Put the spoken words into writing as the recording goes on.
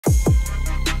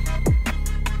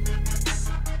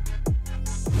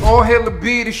All hail the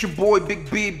beard, it's your boy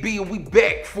Big Beard B, and we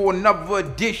back for another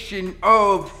edition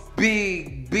of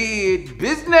Big Beard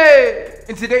Business.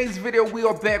 In today's video, we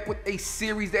are back with a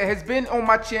series that has been on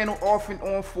my channel off and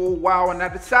on for a while, and I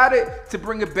decided to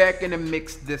bring it back in the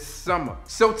mix this summer.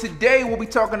 So today, we'll be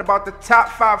talking about the top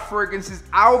 5 fragrances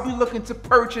I'll be looking to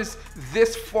purchase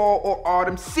this fall or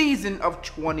autumn season of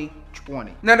 2020.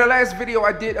 Now, the last video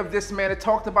I did of this, man, I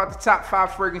talked about the top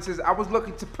 5 fragrances I was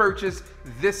looking to purchase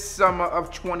this summer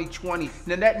of 2020.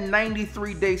 Now, that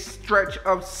 93-day stretch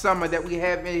of summer that we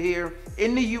have in here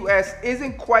in the US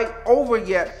isn't quite over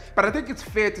yet, but I think it's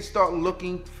fair to start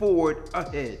looking forward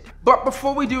ahead. But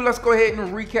before we do, let's go ahead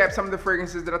and recap some of the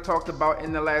fragrances that I talked about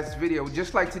in the last video.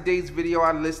 Just like today's video,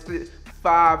 I listed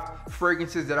 5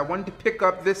 fragrances that I wanted to pick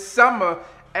up this summer.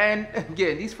 And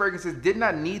again, these fragrances did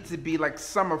not need to be like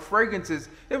summer fragrances.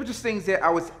 They were just things that I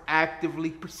was actively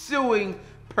pursuing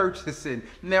purchasing.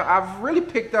 Now, I've really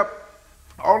picked up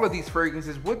all of these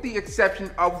fragrances with the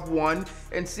exception of one,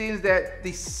 and seeing that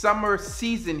the summer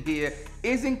season here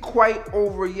isn't quite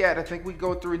over yet. I think we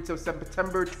go through until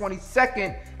September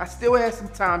 22nd. I still have some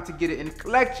time to get it in the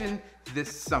collection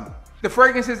this summer. The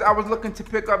fragrances I was looking to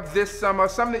pick up this summer,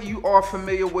 some that you are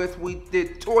familiar with. We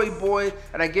did Toy Boy,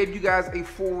 and I gave you guys a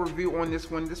full review on this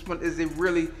one. This one is a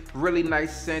really, really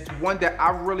nice scent, one that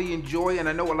I really enjoy, and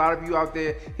I know a lot of you out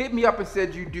there hit me up and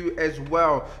said you do as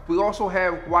well. We also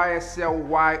have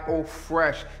YSL YO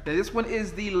Fresh. Now, this one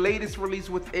is the latest release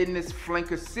within this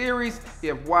flanker series.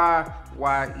 You have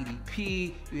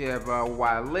YEDP, you have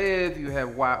Y Live, you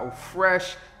have YO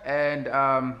Fresh, and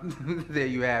there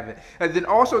you have it. And then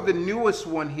also the newest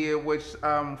one here, which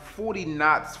 40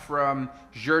 Knots from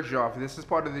A.G.E. This is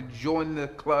part of the Join the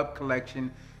Club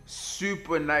collection.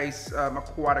 Super nice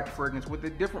aquatic fragrance with a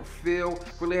different feel.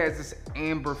 Really has this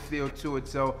amber feel to it,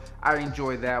 so I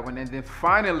enjoy that one. And then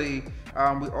finally,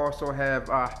 we also have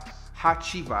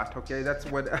A.G.E. Okay, that's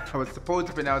what I was supposed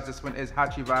to pronounce. This one is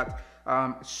A.G.E.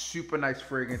 Super nice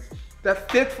fragrance. That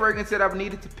 5th fragrance that I've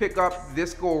needed to pick up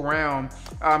this go around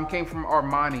came from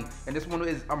Armani, and this one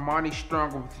is Armani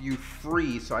Stronger With You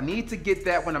Free. So I need to get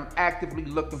that when I'm actively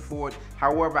looking for it.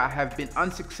 However, I have been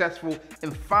unsuccessful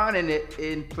in finding it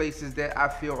in places that I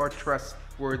feel are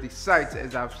trustworthy sites,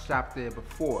 as I've shopped there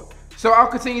before. So I'll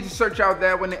continue to search out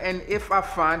that one, and if I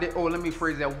find it, or let me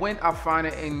phrase that, when I find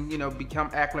it and, you know, become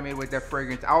acclimated with that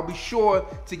fragrance, I'll be sure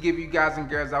to give you guys and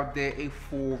girls out there a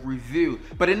full review.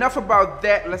 But enough about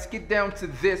that. Let's get down to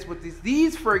this, with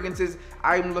these fragrances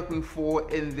I'm looking for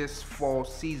in this fall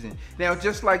season. Now,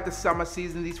 just like the summer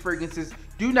season, these fragrances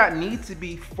do not need to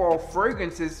be fall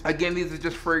fragrances. Again, these are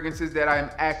just fragrances that I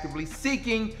am actively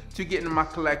seeking to get in my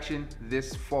collection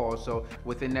this fall. So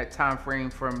within that time frame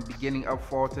from beginning of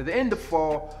fall to the end of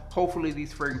fall, hopefully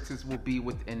these fragrances will be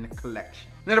within the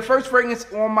collection. Now, the first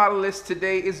fragrance on my list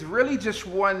today is really just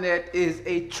one that is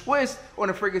a twist on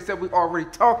a fragrance that we already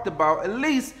talked about. At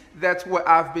least that's what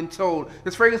I've been told.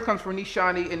 This fragrance comes from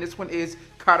Nishani, and this one is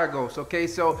Caragos. Okay,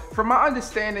 so from my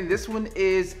understanding, this one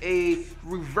is a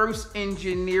reverse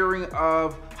engineering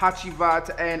of A.G.E,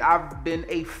 and I've been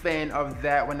a fan of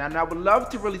that one, and I would love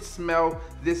to really smell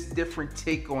this different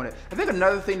take on it. I think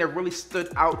another thing that really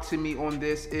stood out to me on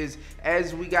this is,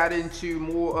 as we got into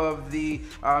more of the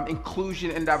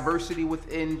inclusion and diversity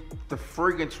within the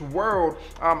fragrance world,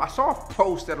 I saw a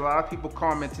post that a lot of people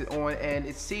commented on, and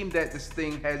it seemed that this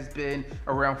thing has been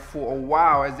around for a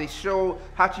while, as they show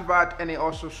A.G.E and they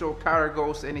also show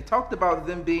Caragos, and they talked about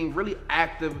them being really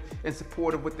active and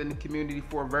supportive within the community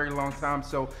for a very long time.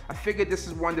 So I figured this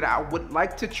is one that I would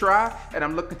like to try, and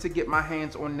I'm looking to get my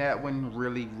hands on that one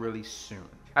really, really soon.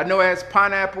 I know it has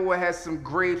pineapple, it has some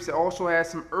grapes, it also has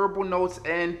some herbal notes,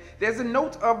 and there's a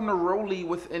note of neroli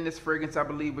within this fragrance, I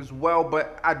believe, as well,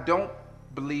 but I don't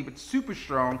believe it's super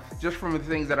strong, just from the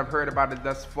things that I've heard about it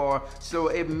thus far. So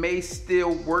it may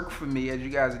still work for me, as you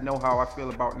guys know how I feel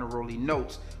about neroli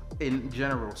notes in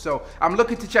general. So I'm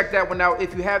looking to check that one out.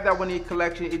 If you have that one in your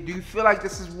collection, do you feel like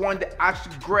this is one that I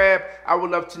should grab? I would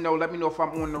love to know. Let me know if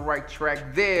I'm on the right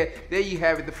track there. There you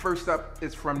have it. The first up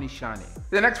is from Nishani.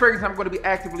 The next fragrance I'm going to be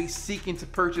actively seeking to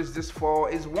purchase this fall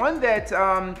is one that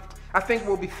I think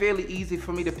will be fairly easy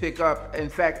for me to pick up. In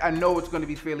fact, I know it's going to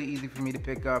be fairly easy for me to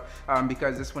pick up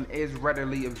because this one is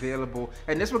readily available.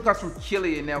 And this one comes from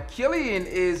Kilian. Now, Kilian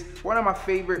is one of my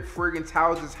favorite fragrance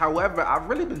houses. However, I've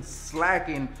really been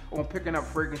slacking on picking up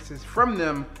fragrances from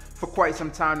them for quite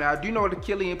some time now. I do know that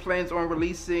Kilian plans on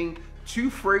releasing 2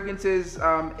 fragrances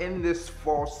in this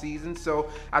fall season. So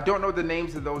I don't know the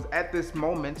names of those at this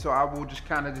moment. So I will just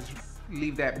kind of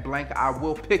leave that blank. I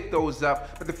will pick those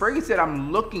up. But the fragrance that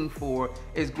I'm looking for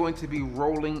is going to be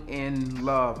Rolling in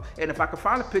Love. And if I can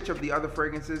find a picture of the other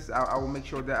fragrances, I will make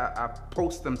sure that I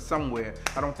post them somewhere.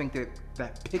 I don't think that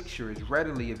that picture is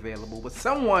readily available, but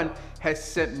someone has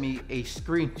sent me a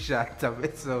screenshot of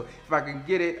it. So if I can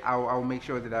get it, I'll make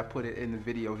sure that I put it in the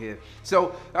video here.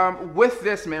 So with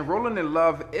this, man, Rolling in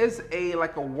Love is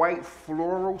like a white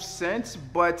floral scent,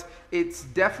 but it's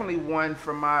definitely one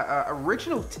from my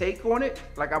original take on it.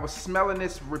 Like, I was smelling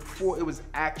this before it was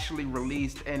actually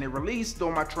released, and it released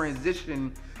on my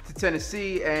transition to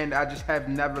Tennessee, and I just have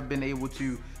never been able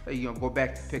to go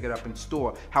back to pick it up in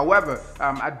store. However,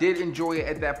 I did enjoy it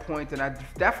at that point, and I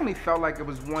definitely felt like it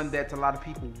was one that a lot of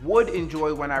people would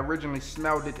enjoy when I originally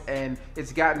smelled it, and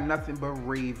it's gotten nothing but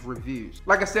rave reviews.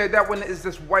 Like I said, that one is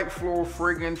this white floral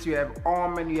fragrance. You have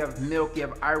almond, you have milk, you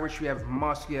have Irish, you have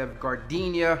musk, you have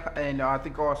gardenia, and I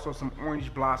think also some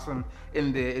orange blossom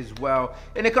in there as well.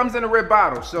 And it comes in a red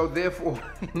bottle, so therefore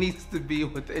it needs to be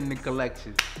within the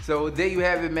collection. So there you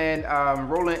have it, man.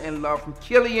 Rolling in Love from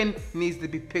Killian needs to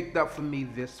be picked up for me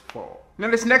this fall. Now,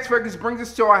 this next fragrance brings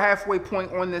us to our halfway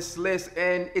point on this list,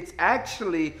 and it's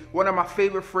actually one of my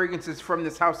favorite fragrances from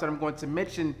this house that I'm going to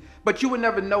mention, but you would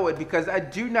never know it because I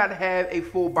do not have a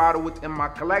full bottle within my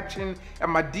collection, and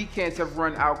my decants have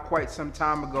run out quite some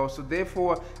time ago, so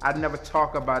therefore I'd never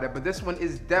talk about it. But this one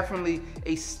is definitely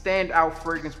a standout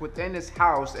fragrance within this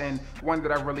house, and one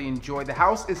that I really enjoy. The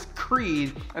house is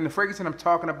Creed, and the fragrance that I'm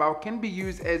talking about can be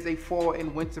used as a fall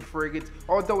and winter fragrance,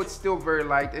 although it's still very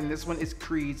light, and this one is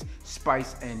Creed's Spice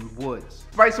and Woods.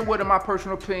 Spice and Wood, in my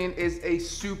personal opinion, is a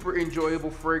super enjoyable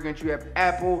fragrance. You have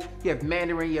apple, you have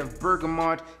mandarin, you have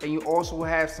bergamot, and you also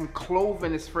have some clove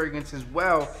in this fragrance as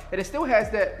well. And it still has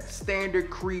that standard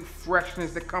Creed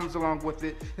freshness that comes along with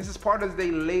it. This is part of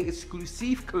the Le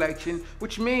Exclusive collection,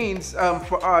 which means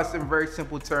for us, in very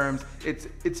simple terms,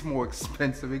 it's more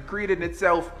expensive. And Creed in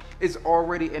itself is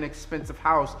already an expensive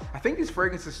house. I think these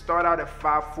fragrances start out at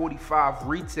 $545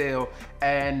 retail,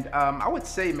 and I would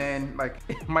say, man, like,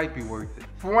 it might be worth it.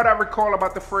 From what I recall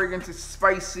about the fragrance, it's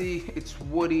spicy, it's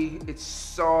woody, it's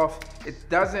soft. It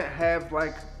doesn't have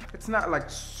it's not like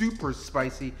super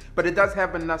spicy, but it does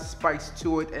have enough spice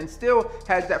to it and still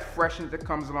has that freshness that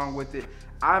comes along with it.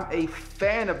 I'm a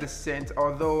fan of the scent,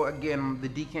 although again, the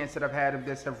decants that I've had of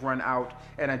this have run out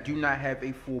and I do not have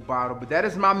a full bottle, but that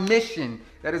is my mission.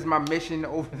 That is my mission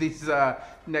over these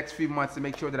next few months, to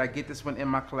make sure that I get this one in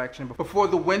my collection before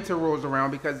the winter rolls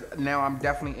around, because now I'm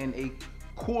definitely in a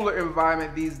cooler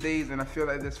environment these days, and I feel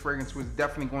like this fragrance was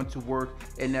definitely going to work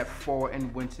in that fall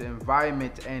and winter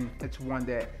environment, and it's one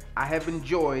that I have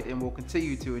enjoyed and will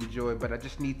continue to enjoy, but I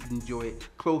just need to enjoy it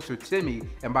closer to me,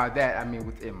 and by that I mean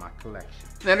within my collection.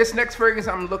 Now, this next fragrance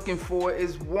I'm looking for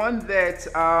is one that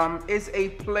is a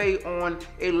play on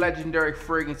a legendary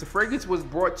fragrance. The fragrance was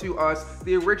brought to us,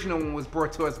 the original one was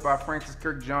brought to us by Francis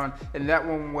Kirkjohn, and that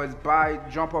one was by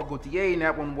Jean-Paul Gaultier, and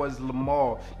that one was Le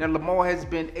Male. Now, Le Male has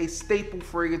been a staple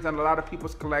fragrance on a lot of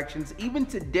people's collections. Even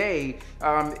today,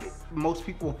 most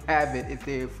people have it if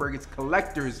they're fragrance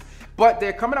collectors, but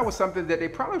they're coming out with something that they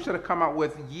probably should have come out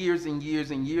with years and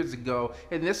years and years ago,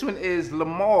 and this one is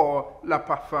Male Le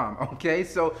Parfum, okay?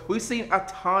 So we've seen a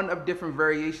ton of different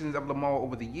variations of Le Male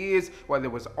over the years, whether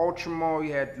it was Ultra Male,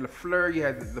 you had Le Fleur, you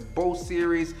had the Beau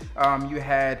series, you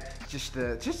had just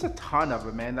a ton of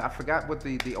them, man. I forgot what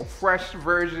the fresh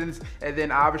versions, and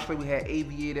then obviously we had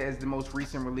Aviator as the most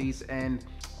recent release, and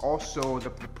also the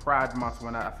Pride Month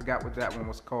one. I forgot what that one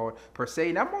was called per se.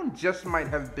 And that one just might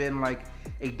have been like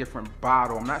a different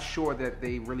bottle. I'm not sure that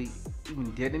they really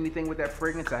even did anything with that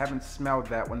fragrance. I haven't smelled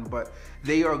that one, but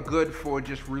they are good for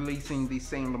just releasing the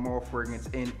same Le Male fragrance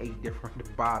in a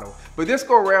different bottle. But this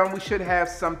go around, we should have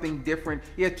something different.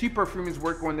 Yeah, two perfumers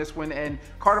work on this one, and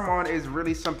cardamom is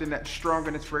really something that's strong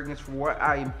in this fragrance. For what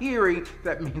I am hearing,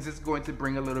 that means it's going to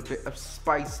bring a little bit of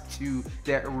spice to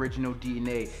that original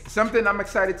DNA. Something I'm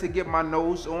excited to get my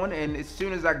nose on, and as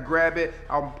soon as I grab it,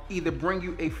 I'll either bring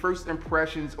you a first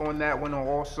impressions on that one, or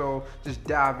also just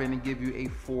dive in and give you a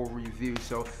full review.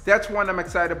 So that's one I'm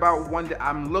excited about, one that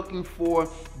I'm looking for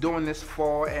during this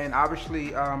fall, and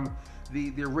obviously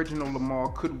the original Le Male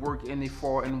could work in the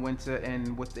fall and winter,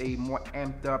 and with a more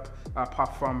amped up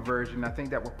parfum version, I think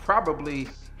that will probably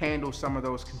handle some of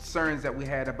those concerns that we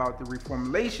had about the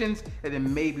reformulations, and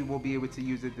then maybe we'll be able to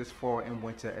use it this fall and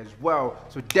winter as well.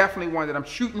 So definitely one that I'm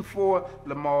shooting for,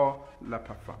 Le Male Le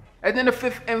Parfum. And then the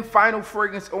fifth and final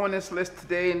fragrance on this list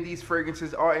today, and these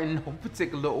fragrances are in no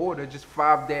particular order, just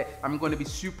 5 that I'm going to be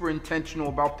super intentional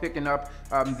about picking up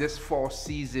this fall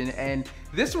season. And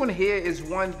this one here is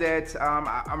one that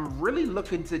I'm really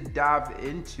looking to dive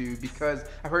into because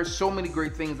I've heard so many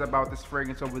great things about this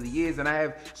fragrance over the years, and I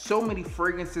have so many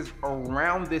fragrances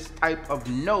around this type of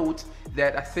note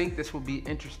that I think this will be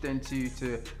interesting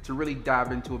to really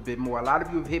dive into a bit more. A lot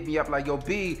of you have hit me up like, yo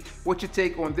B, what's your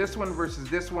take on this one versus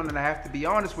this one? And I have to be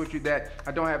honest with you that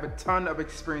I don't have a ton of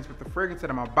experience with the fragrance that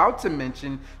I'm about to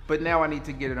mention, but now I need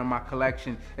to get it on my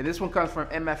collection. And this one comes from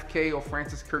MFK or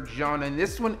Francis Kirk Jean, and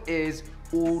this one is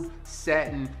Oud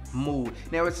Satin Mood.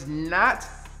 Now it's not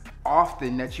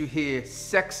often that you hear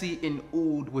sexy and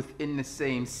oud within the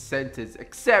same sentence,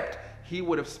 except he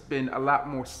would have been a lot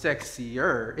more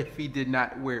sexier if he did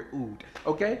not wear oud.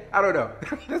 Okay? I don't know.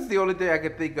 That's the only thing I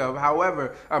can think of.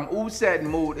 However, Oud Satin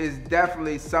Mood is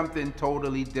definitely something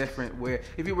totally different, where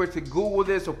if you were to Google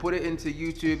this or put it into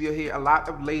YouTube, you'll hear a lot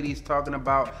of ladies talking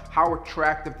about how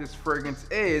attractive this fragrance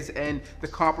is and the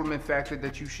compliment factor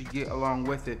that you should get along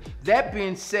with it. That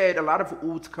being said, a lot of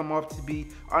ouds come off to be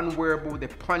unwearable, they're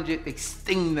pungent, they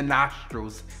sting the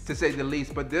nostrils, to say the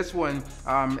least. But this one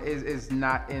is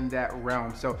not in that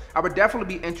realm. So I would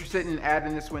definitely be interested in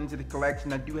adding this one to the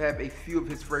collection. I do have a few of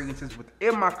his fragrances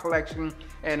within my collection,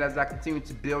 and as I continue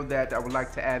to build that, I would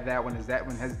like to add that one, as that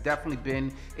one has definitely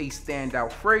been a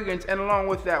standout fragrance. And along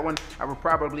with that one, I would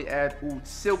probably add Oud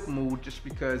Silk Mood, just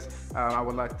because I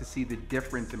would like to see the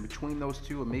difference in between those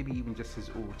two, or maybe even just his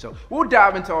oud. So we'll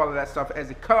dive into all of that stuff as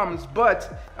it comes,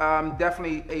 but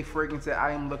definitely a fragrance that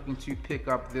I am looking to pick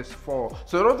up this fall.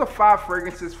 So those are 5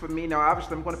 fragrances for me. Now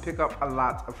obviously I'm going to pick up a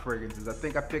lot of fragrances. I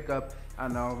think I pick up, I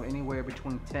don't know, anywhere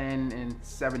between 10 and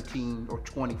 17 or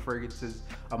 20 fragrances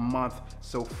a month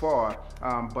so far.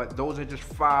 But those are just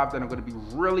 5 that I'm going to be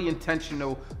really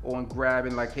intentional on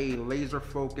grabbing, like, hey, laser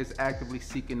focus, actively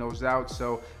seeking those out.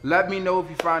 So let me know if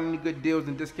you find any good deals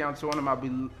and discounts on them. I'll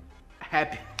be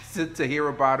happy to hear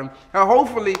about them. And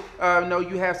hopefully, know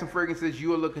you have some fragrances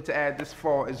you are looking to add this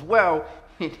fall as well.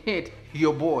 Hint, hint,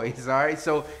 your boys. All right,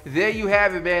 so there you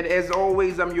have it, man. As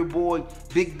always, I'm your boy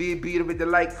Big Beard. Don't forget to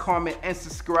like, comment, and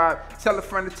subscribe. Tell a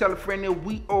friend to tell a friend that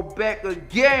we are back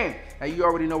again. Now you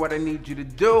already know what I need you to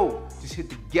do. Just hit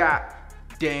the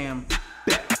goddamn